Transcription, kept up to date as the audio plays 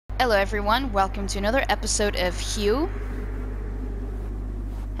Hello everyone, welcome to another episode of Hugh.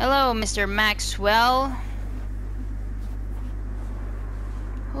 Hello, Mr. Maxwell.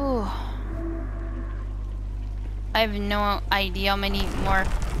 Ooh. I have no idea how many more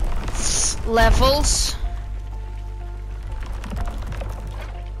levels.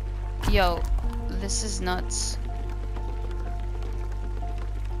 Yo, this is nuts.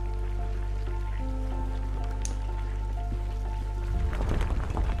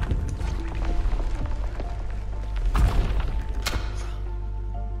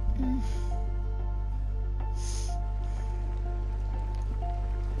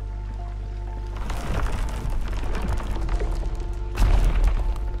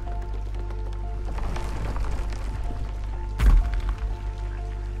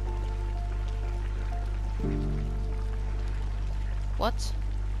 What?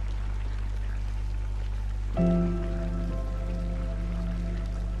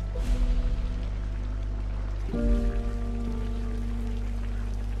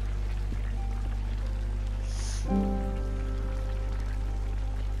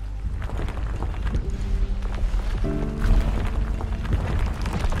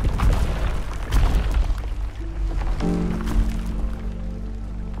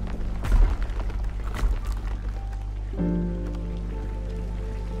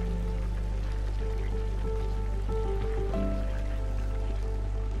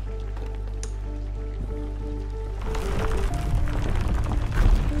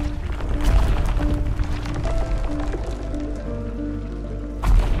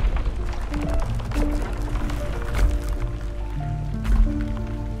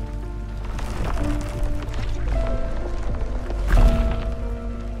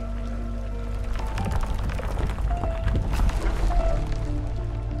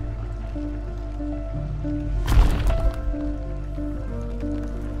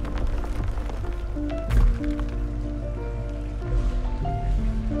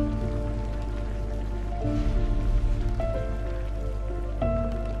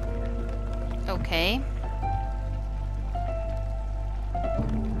 Okay.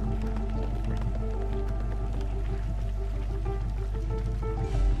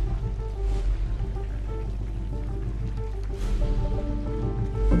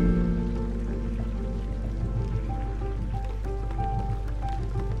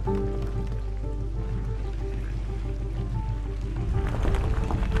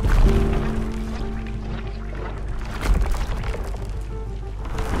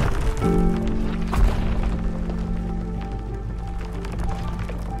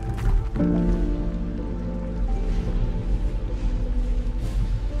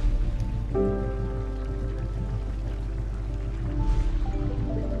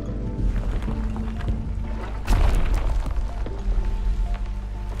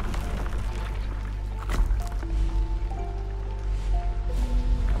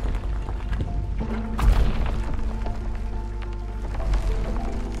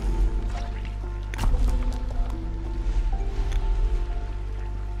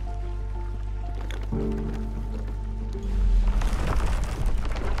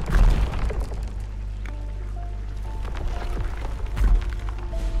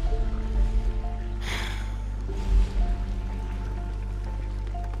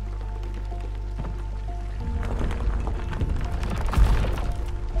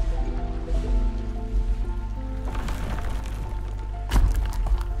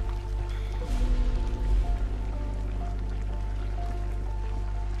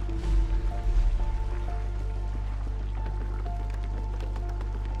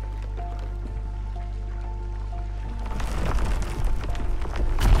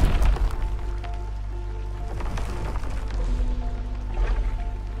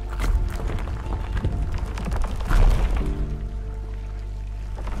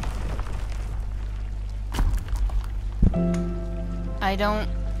 I don't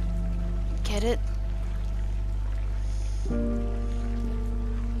get it.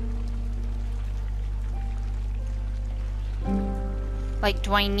 Like,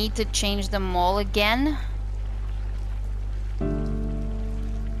 do I need to change them all again?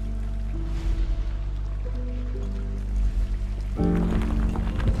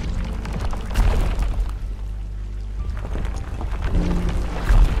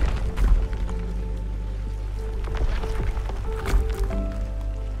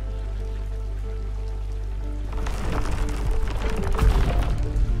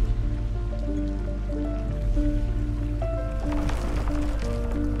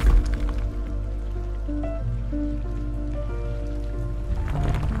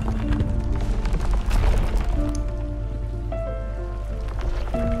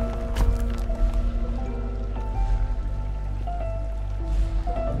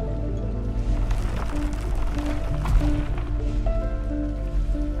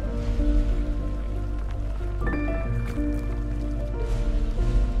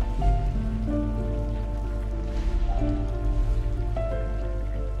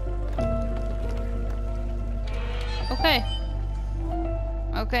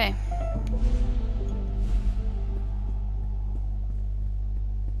 Okay.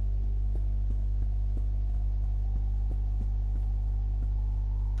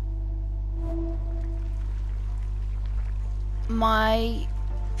 My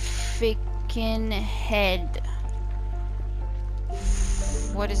freaking head.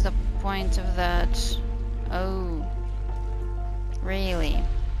 What is the point of that? Oh. Really?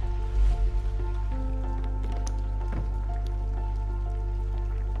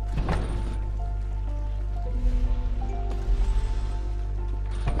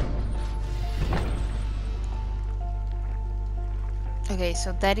 Okay,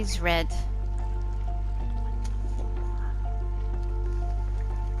 so that is red.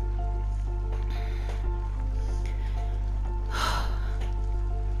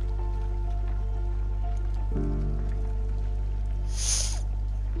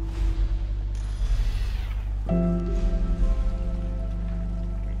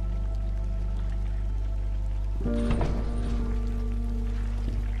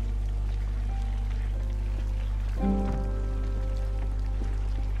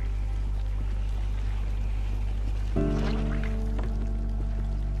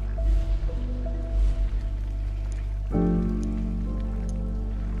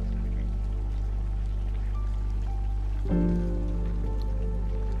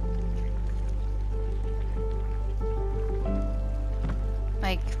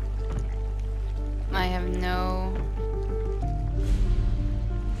 Like, I have no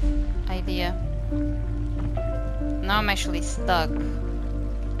idea. Now I'm actually stuck.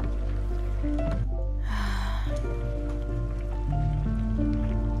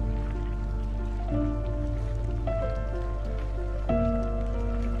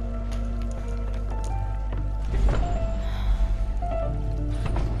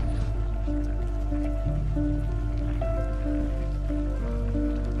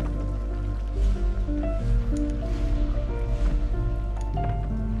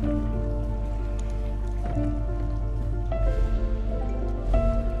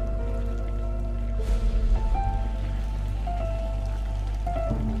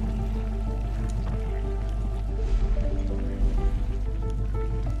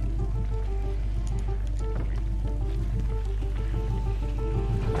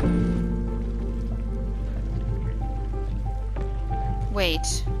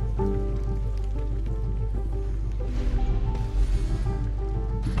 Wait.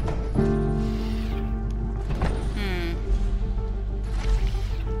 Hmm.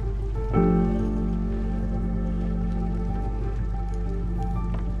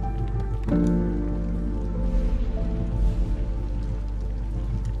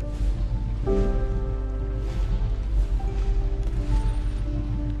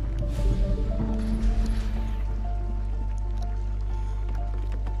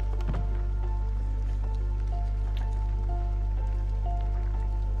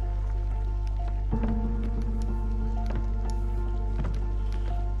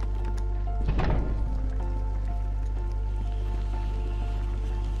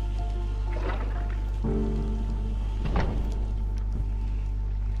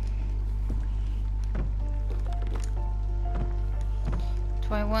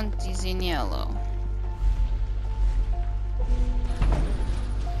 Do I want these in yellow?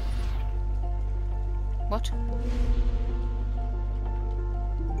 What?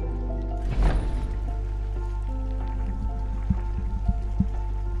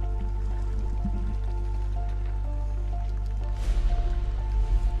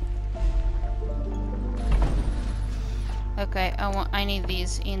 Okay, I need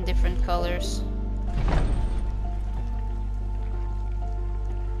these in different colors.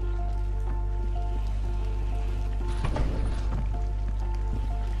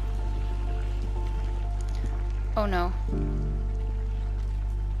 Oh no.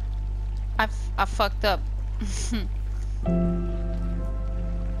 I fucked up.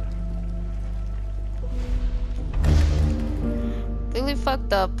 Really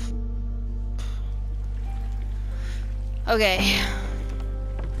fucked up. Okay.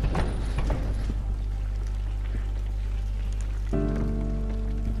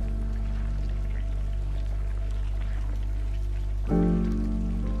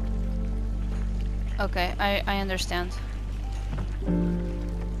 Okay, I understand.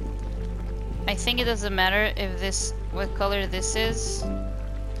 I think it doesn't matter if this, what color this is.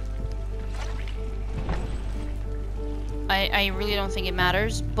 I really don't think it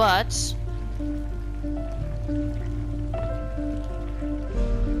matters, but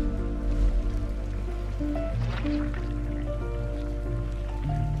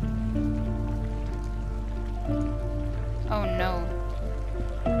oh no.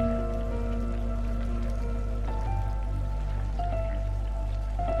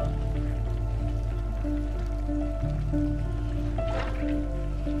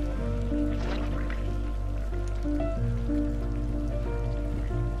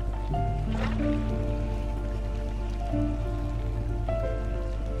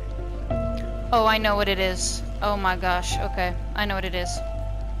 Oh, I know what it is. Oh my gosh. Okay, I know what it is.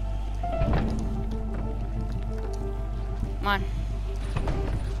 Come on.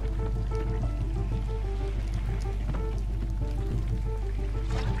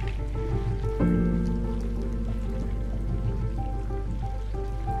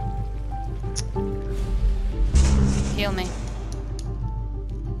 Heal me.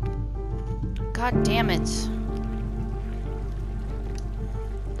 God damn it.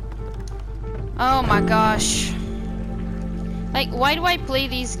 Oh my gosh. Like, why do I play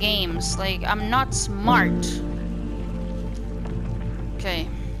these games? Like, I'm not smart. Okay.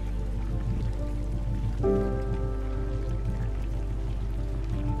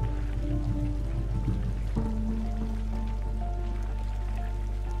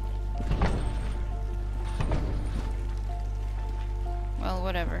 Well,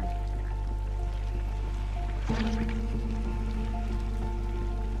 whatever.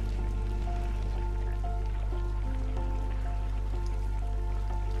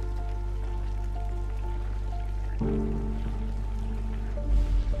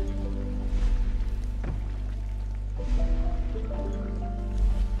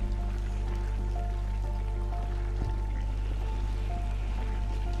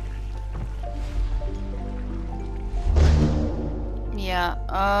 Yeah,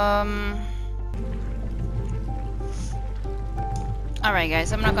 alright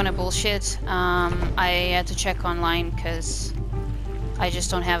guys, I'm not gonna bullshit. I had to check online because I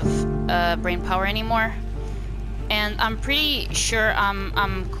just don't have brain power anymore. And I'm pretty sure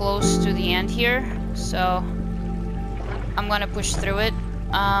I'm close to the end here, so I'm gonna push through it.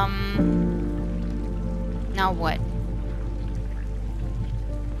 Now what?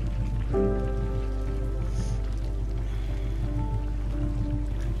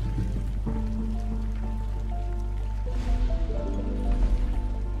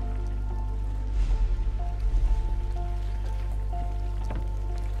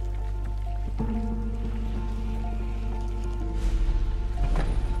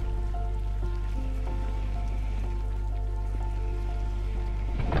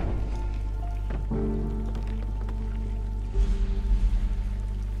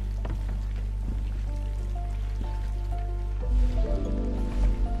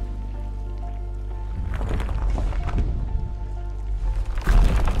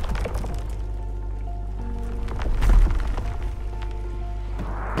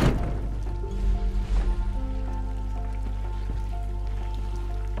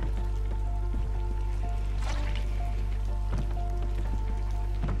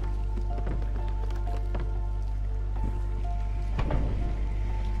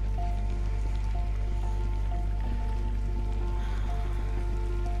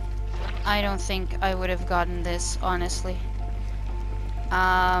 I don't think I would have gotten this, honestly.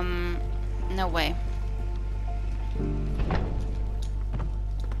 No way.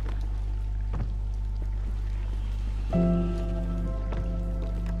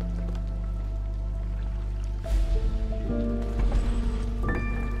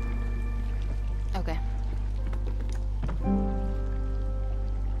 Okay.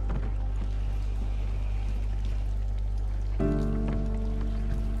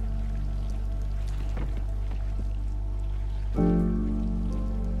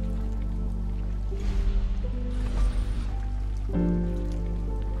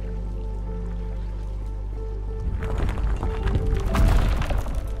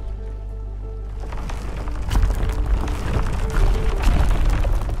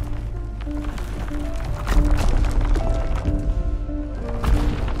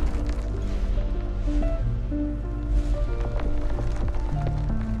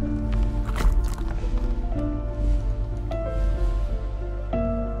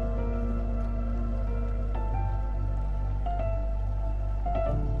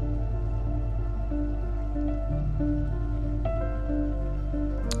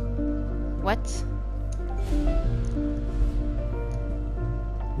 What?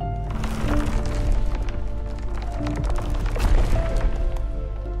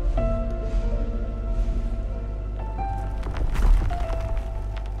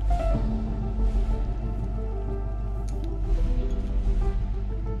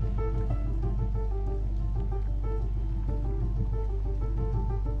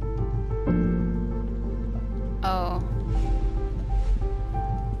 Oh.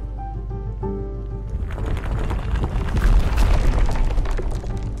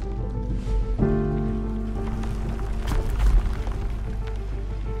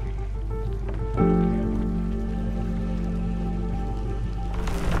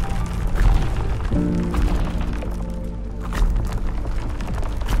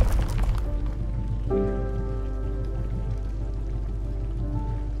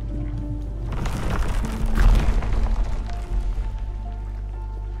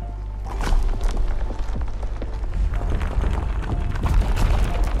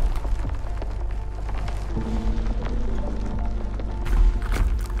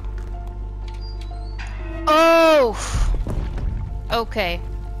 Okay.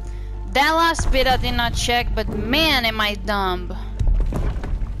 That last bit I did not check, but man, am I dumb.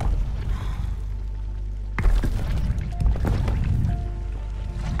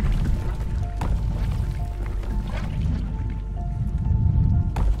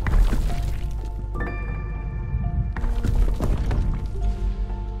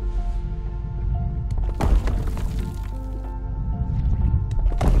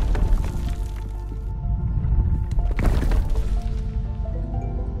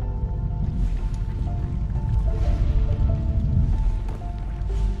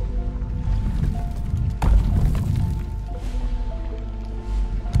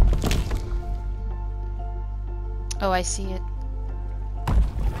 Oh, I see it.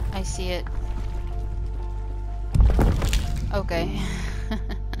 I see it. Okay.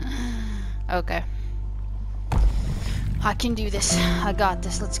 Okay. I can do this. I got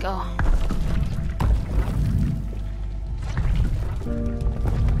this. Let's go.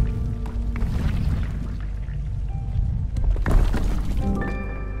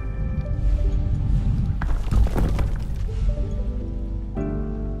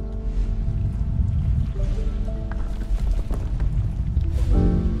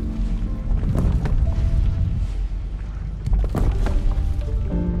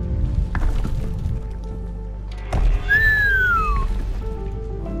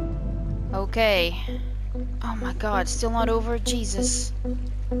 Okay. Oh my god, still not over? Jesus.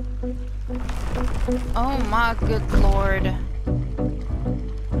 Oh my good lord.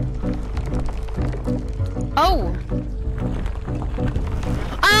 Oh!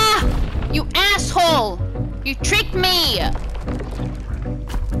 Ah! You asshole! You tricked me!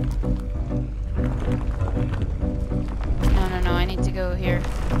 No, I need to go here.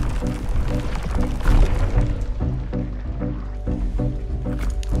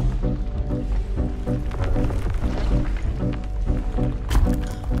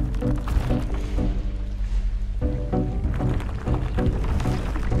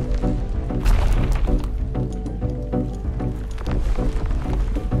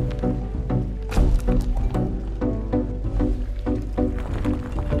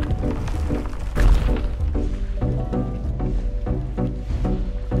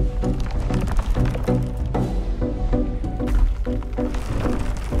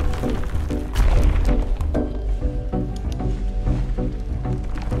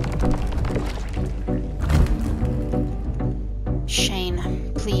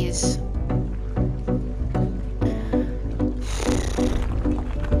 Please.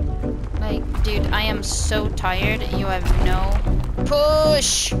 Like, dude, I am so tired. You have no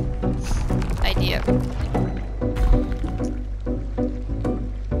push idea.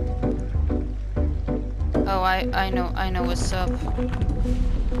 Oh, I know what's up.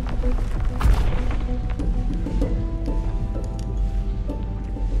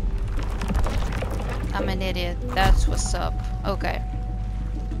 I'm an idiot. That's what's up. Okay.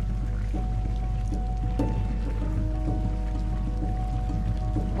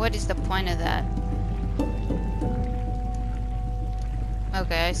 What is the point of that?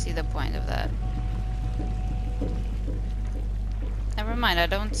 Okay, I see the point of that. Never mind, I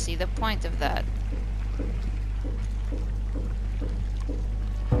don't see the point of that.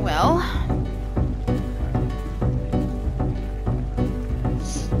 Well...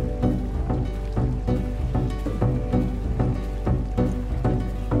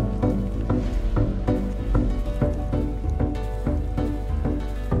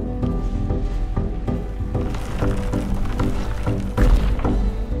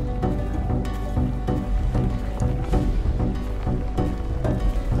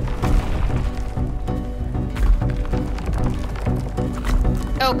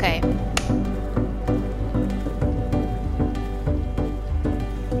 Okay.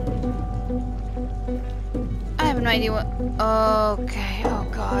 I have no idea what... Okay, oh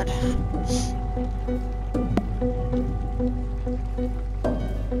god.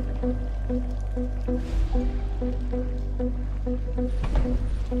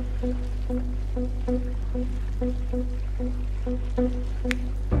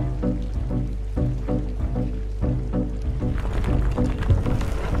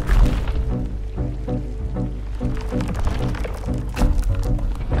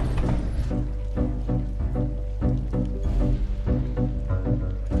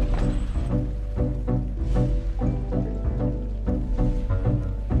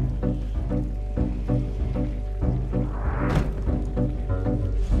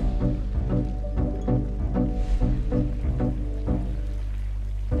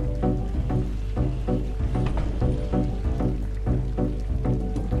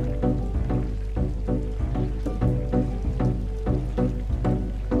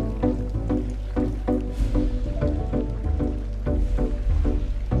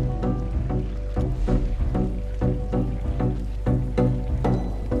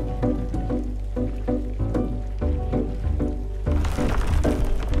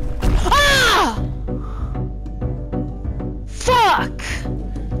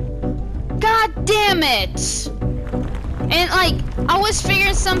 God damn it! And like, I was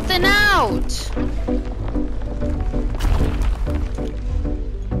figuring something out.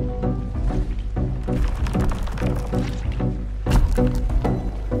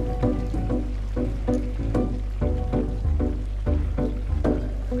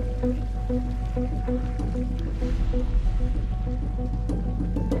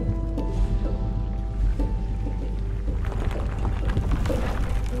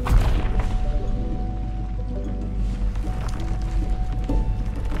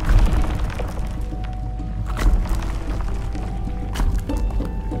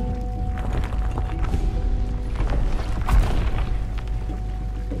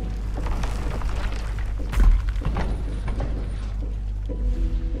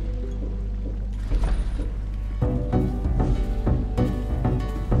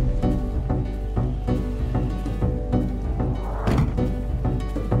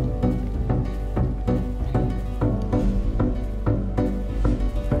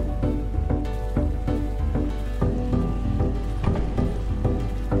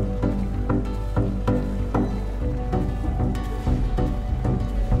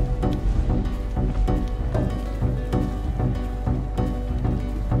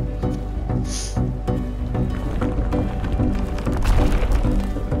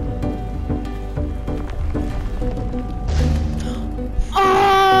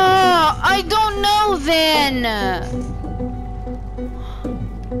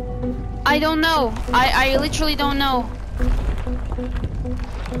 I don't know. I literally don't know.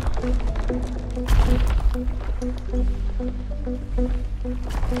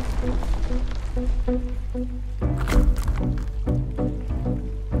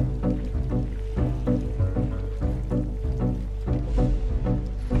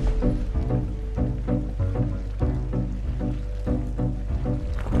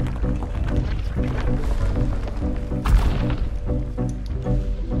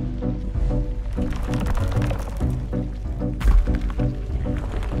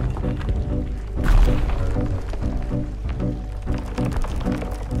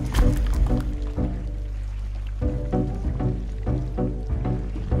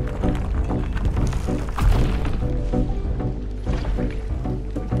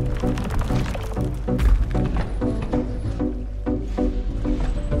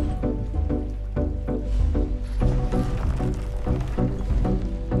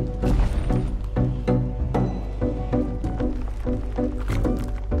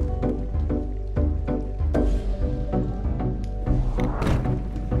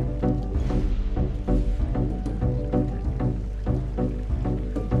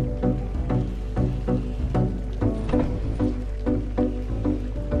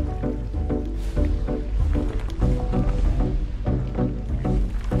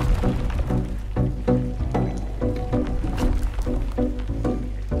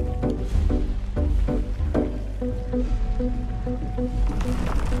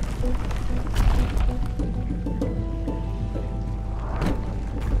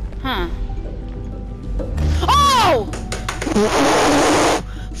 Huh. Oh!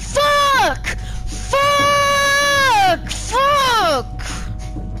 Fuck! Fuck! Fuck!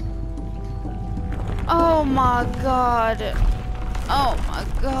 Oh my god. Oh my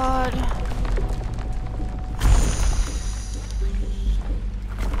god.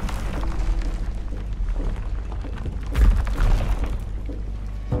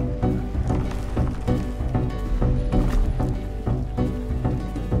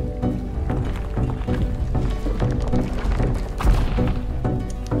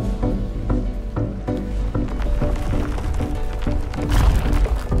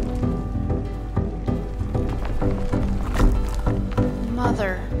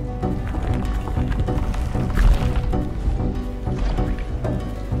 Mother.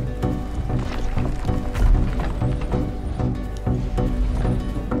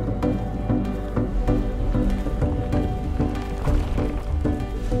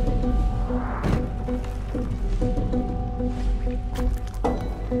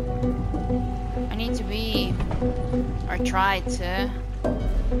 I need to be, or try to.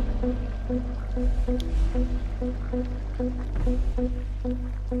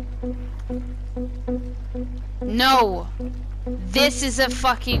 No! This is a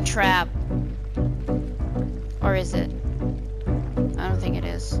fucking trap. Or is it? I don't think it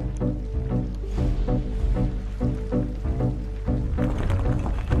is.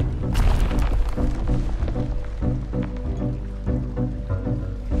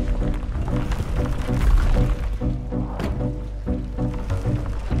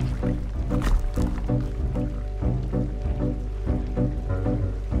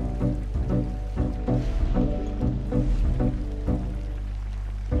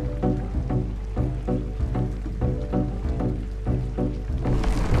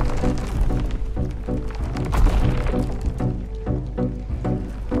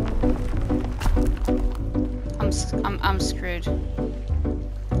 I'm screwed.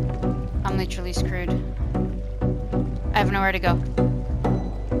 I'm literally screwed. I have nowhere to go.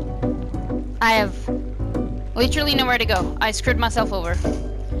 I have literally nowhere to go. I screwed myself over.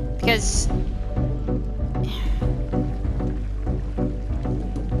 Because...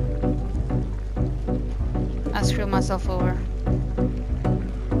 I screwed myself over.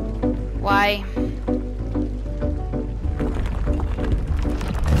 Why?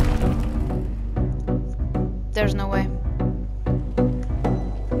 There's no way.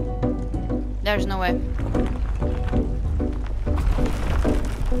 There's no way.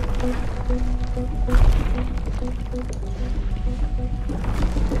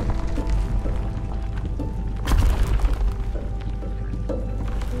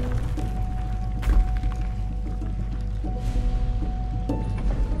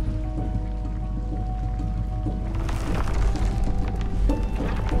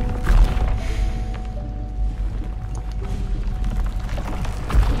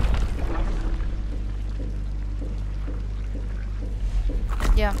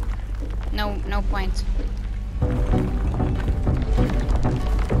 Yeah. No point.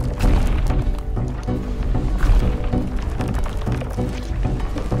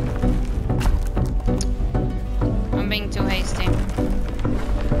 I'm being too hasty.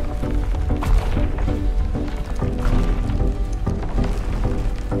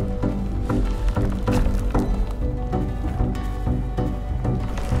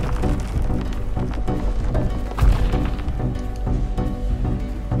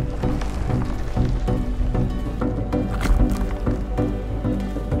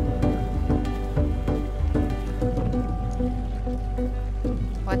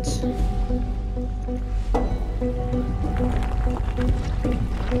 What?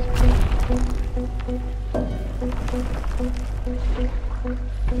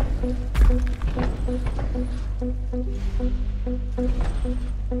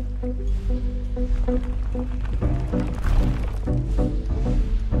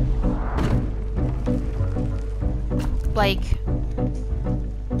 Like,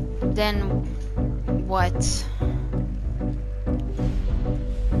 then what?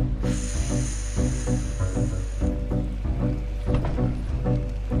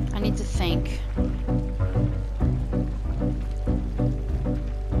 I need to think.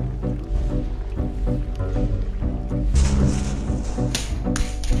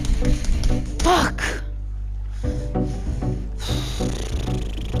 Fuck!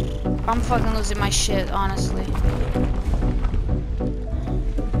 I'm fucking losing my shit, honestly.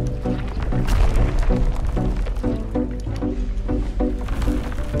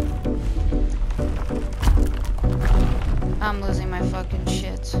 I'm losing my fucking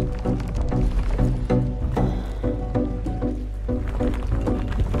shit.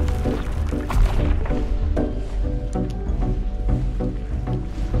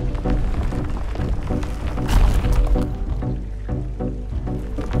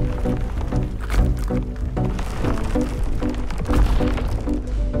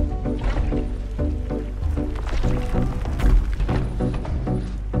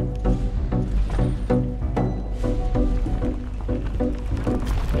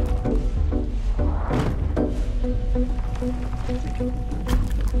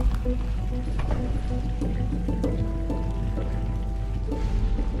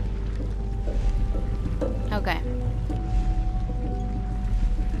 Okay.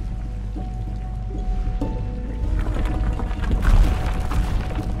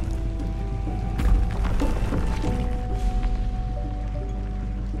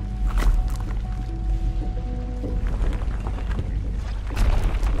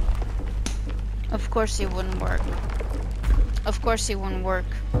 Of course it wouldn't work. Of course it wouldn't work.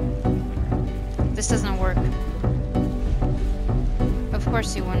 This doesn't work. Of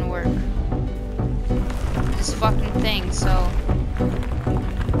course it wouldn't work. This fucking thing, so...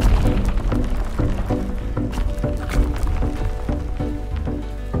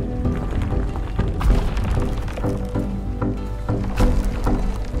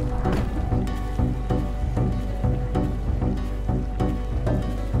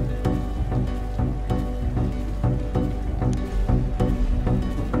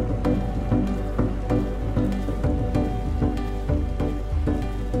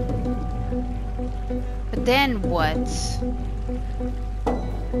 But then what?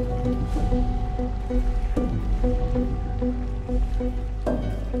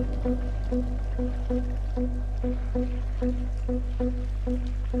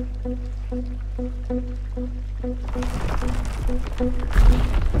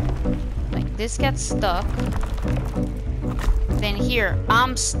 Like this gets stuck. Then here,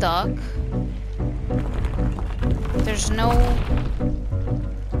 I'm stuck.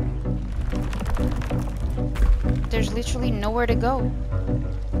 There's literally nowhere to go.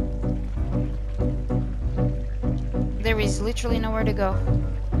 There is literally nowhere to go.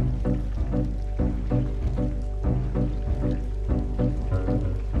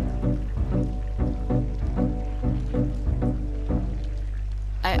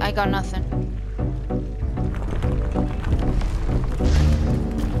 I got nothing.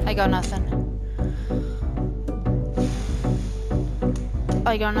 I got nothing.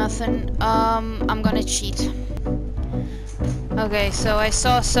 I got nothing. I'm gonna cheat. Okay, so I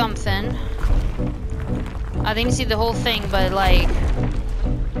saw something. I didn't see the whole thing, but like...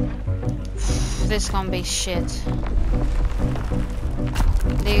 This gonna be shit.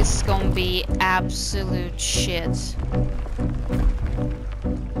 This gonna be absolute shit.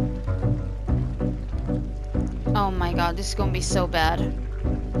 Oh my god, this is gonna be so bad.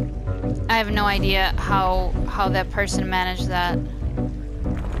 I have no idea how that person managed that.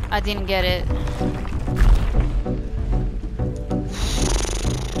 I didn't get it.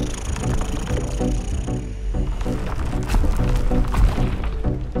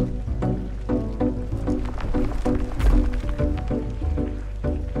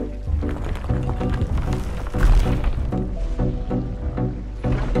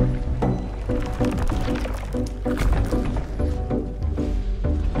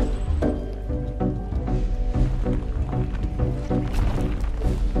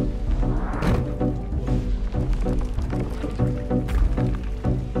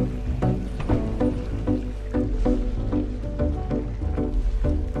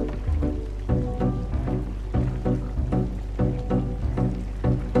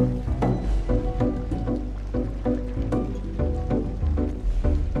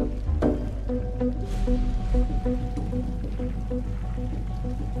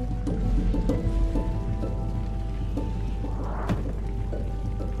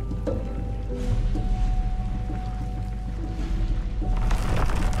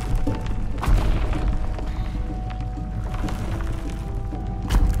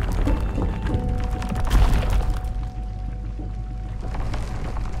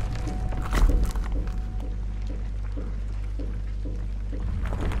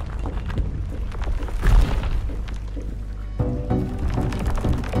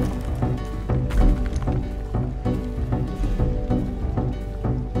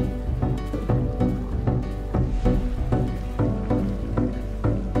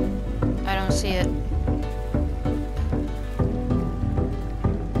 See it.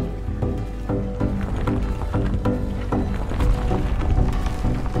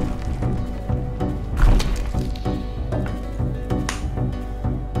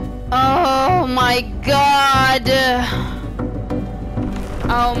 Oh my god.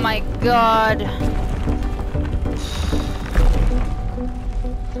 Oh my god.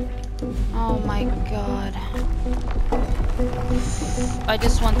 Oh my god. I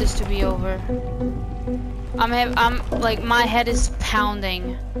just want this to be over. I'm like, my head is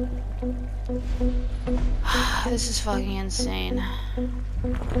pounding. This is fucking insane.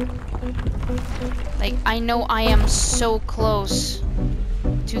 Like, I know I am so close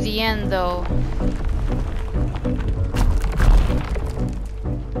to the end though.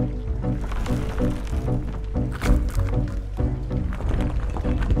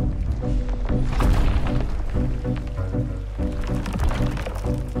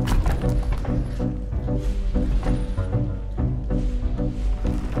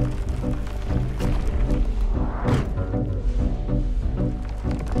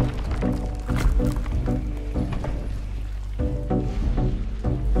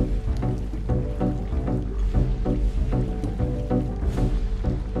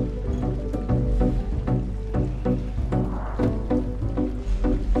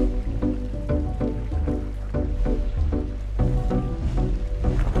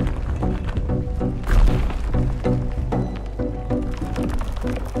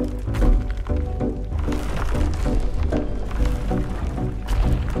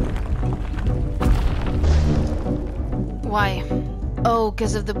 Why? Oh,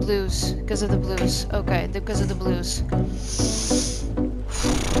 because of the blues. Because of the blues. Okay, because of the blues.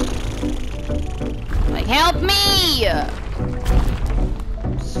 Like, help me!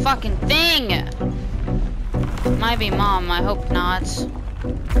 This fucking thing! Might be mom, I hope not.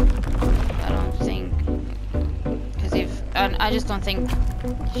 I don't think... Because if... I just don't think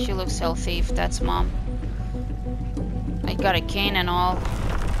she looks healthy if that's mom. I got a cane and all.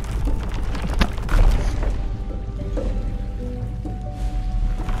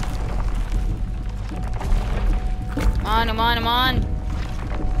 Come on, come on, come on!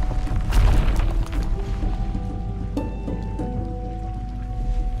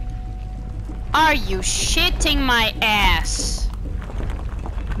 Are you shitting my ass?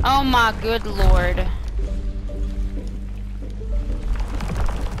 Oh my good lord.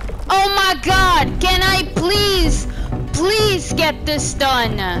 Oh my god! Can I please get this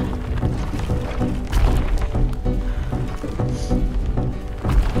done?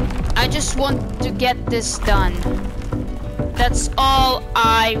 I just want to get this done. That's all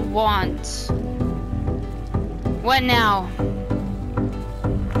I want. What now?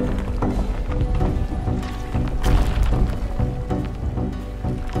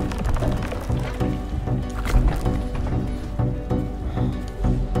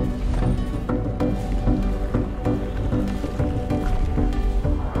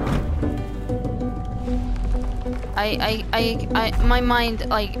 My mind,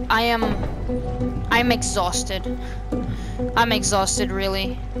 like, I'm exhausted. I'm exhausted,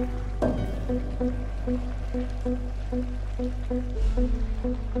 really.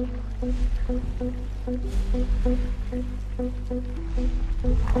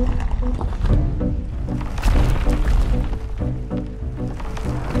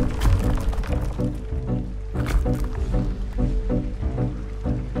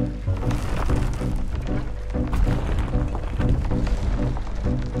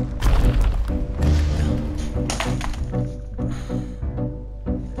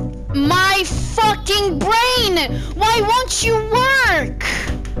 My fucking brain! Why won't you work?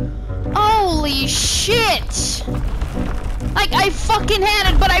 Holy shit! Like, I fucking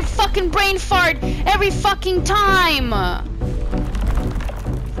had it, but I fucking brain fart every fucking time!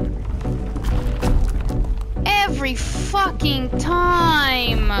 Every fucking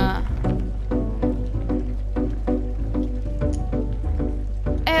time!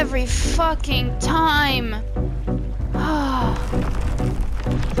 Every fucking time!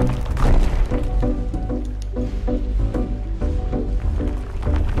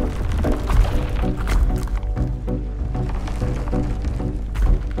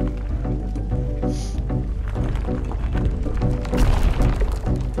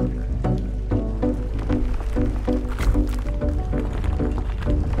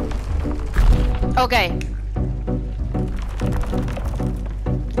 Okay.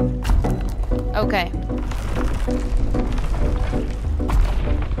 Okay.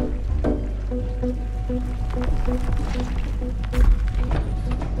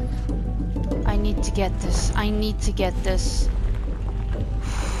 I need to get this. I need to get this.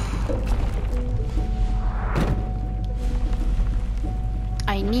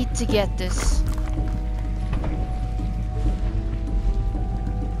 I need to get this.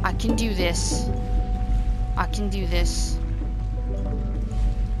 I can do this. I can do this.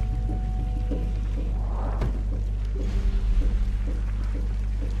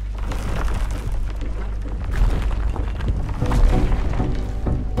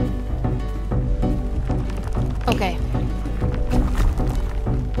 Okay.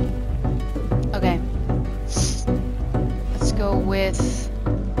 Okay. Let's go with...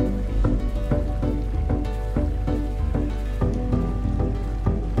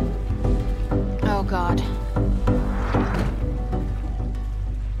 Oh god.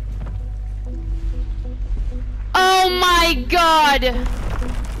 Oh my god!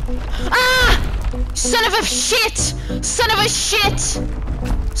 Ah! Son of a shit! Son of a shit!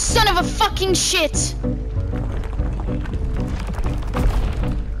 Son of a fucking shit!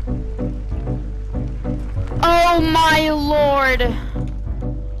 Oh my lord!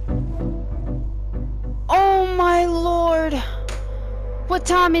 Oh my lord! What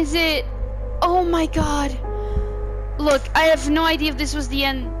time is it? Oh my god! Look, I have no idea if this was the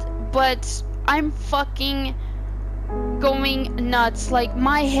end, but I'm fucking going nuts. Like,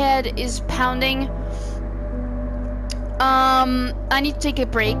 my head is pounding. I need to take a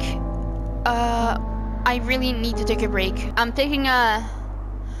break. I really need to take a break. I'm taking a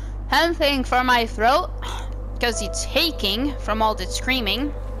hand thing for my throat because it's aching from all the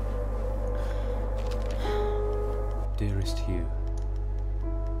screaming. Dearest Hugh,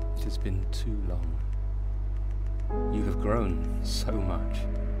 it has been too long. You have grown so much.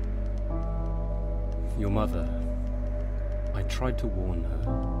 Your mother, I tried to warn her.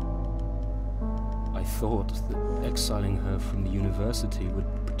 I thought that exiling her from the university would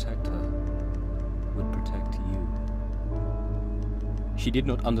protect her, would protect you. She did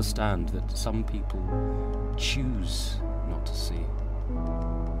not understand that some people choose not to see.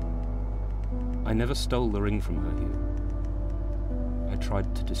 I never stole the ring from her, Hugh. I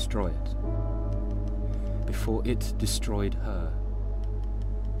tried to destroy it, before it destroyed her.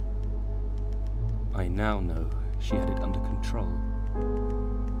 I now know she had it under control.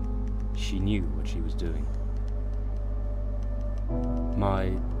 She knew what she was doing.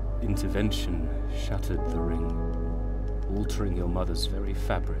 My intervention shattered the ring, altering your mother's very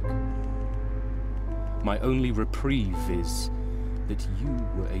fabric. My only reprieve is that you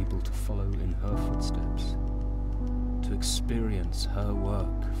were able to follow in her footsteps, to experience her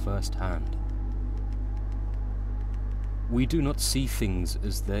work firsthand. We do not see things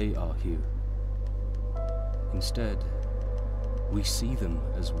as they are, Hugh. Instead, we see them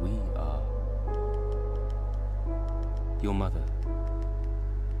as we are. Your mother,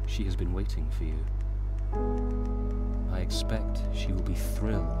 she has been waiting for you. I expect she will be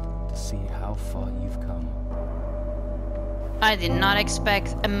thrilled to see how far you've come. I did not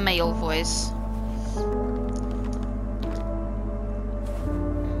expect a male voice.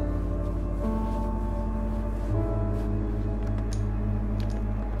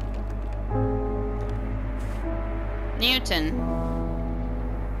 Newton.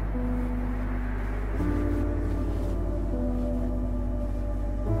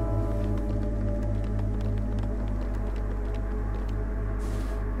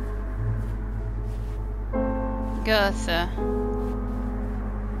 Goethe.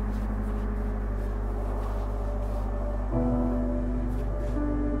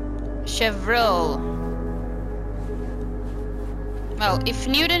 Chevreul. Well, if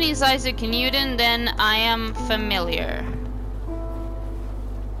Newton is Isaac Newton, then I am familiar.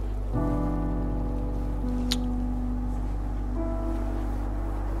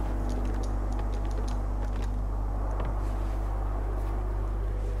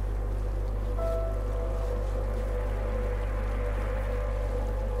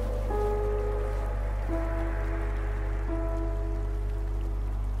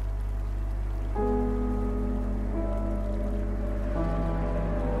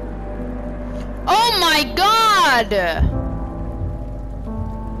 Oh my God!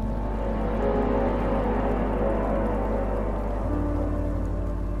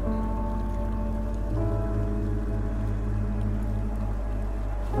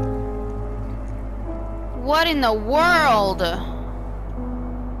 What in the world?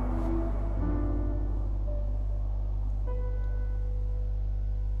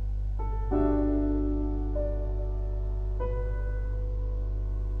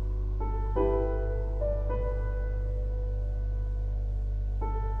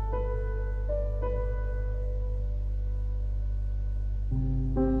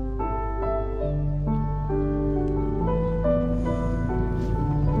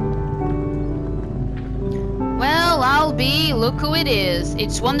 Look who it is.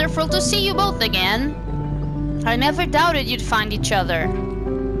 It's wonderful to see you both again. I never doubted you'd find each other.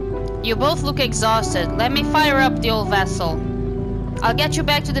 You both look exhausted. Let me fire up the old vessel. I'll get you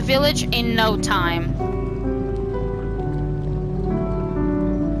back to the village in no time.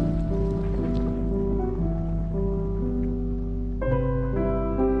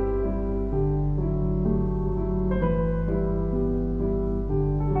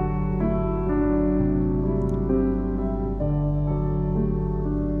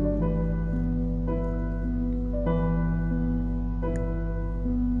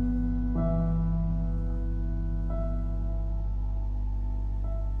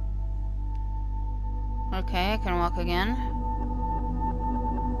 Okay, I can walk again.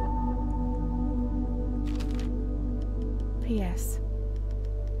 P.S.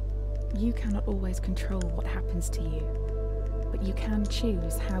 You cannot always control what happens to you, but you can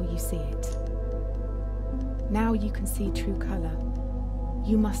choose how you see it. Now you can see true colour.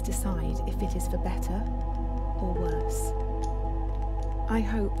 You must decide if it is for better or worse. I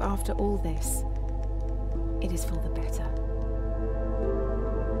hope after all this, it is for the better.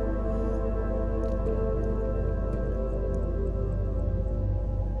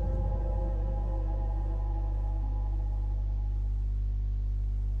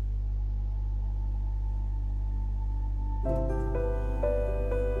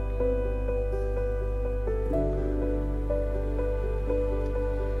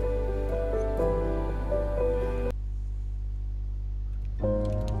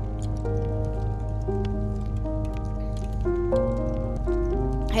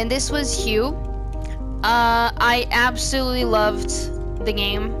 And this was Hugh. I absolutely loved the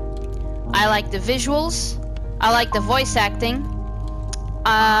game. I like the visuals. I like the voice acting.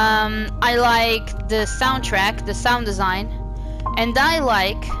 I like the soundtrack, the sound design, and I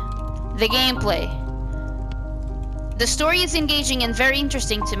like the gameplay. The story is engaging and very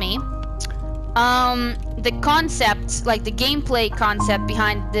interesting to me. The concept, like the gameplay concept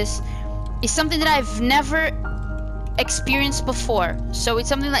behind this, is something that I've never experienced before. So it's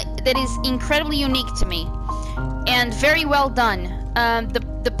something that is incredibly unique to me and very well done.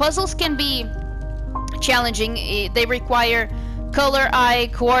 The puzzles can be challenging. They require color eye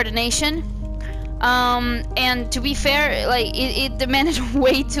coordination. And to be fair, like it demanded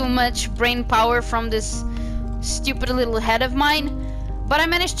way too much brain power from this stupid little head of mine, but I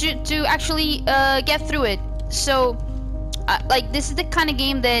managed to actually get through it. So like, this is the kind of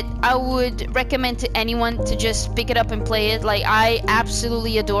game that I would recommend to anyone to just pick it up and play it. Like, I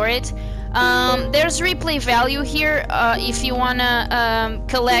absolutely adore it. There's replay value here if you wanna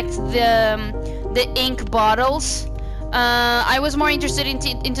collect the ink bottles. I was more interested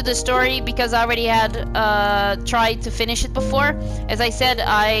into the story because I already had tried to finish it before. As I said,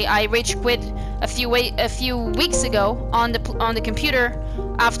 I rage quit a few weeks ago on the computer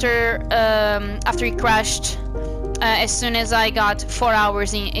after it crashed. As soon as I got 4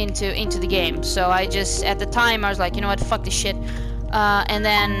 hours into the game. So I just, at the time, I was like, you know what, fuck this shit. And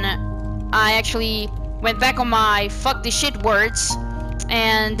then I actually went back on my fuck this shit words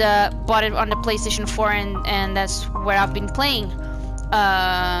and bought it on the PlayStation 4, and that's where I've been playing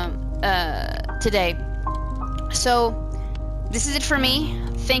today. So this is it for me.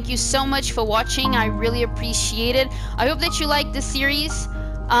 Thank you so much for watching. I really appreciate it. I hope that you like the series.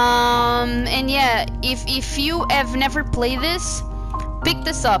 And yeah, if you have never played this, pick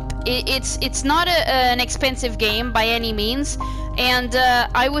this up. It's not an expensive game by any means, and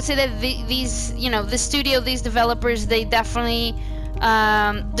I would say that these, you know, the studio, these developers, they definitely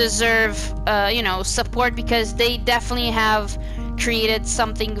deserve support, because they definitely have created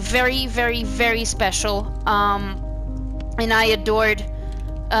something very, very, very special. And I adored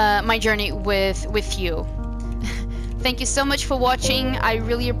my journey with you. Thank you so much for watching. I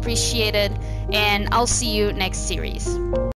really appreciate it, and I'll see you next series.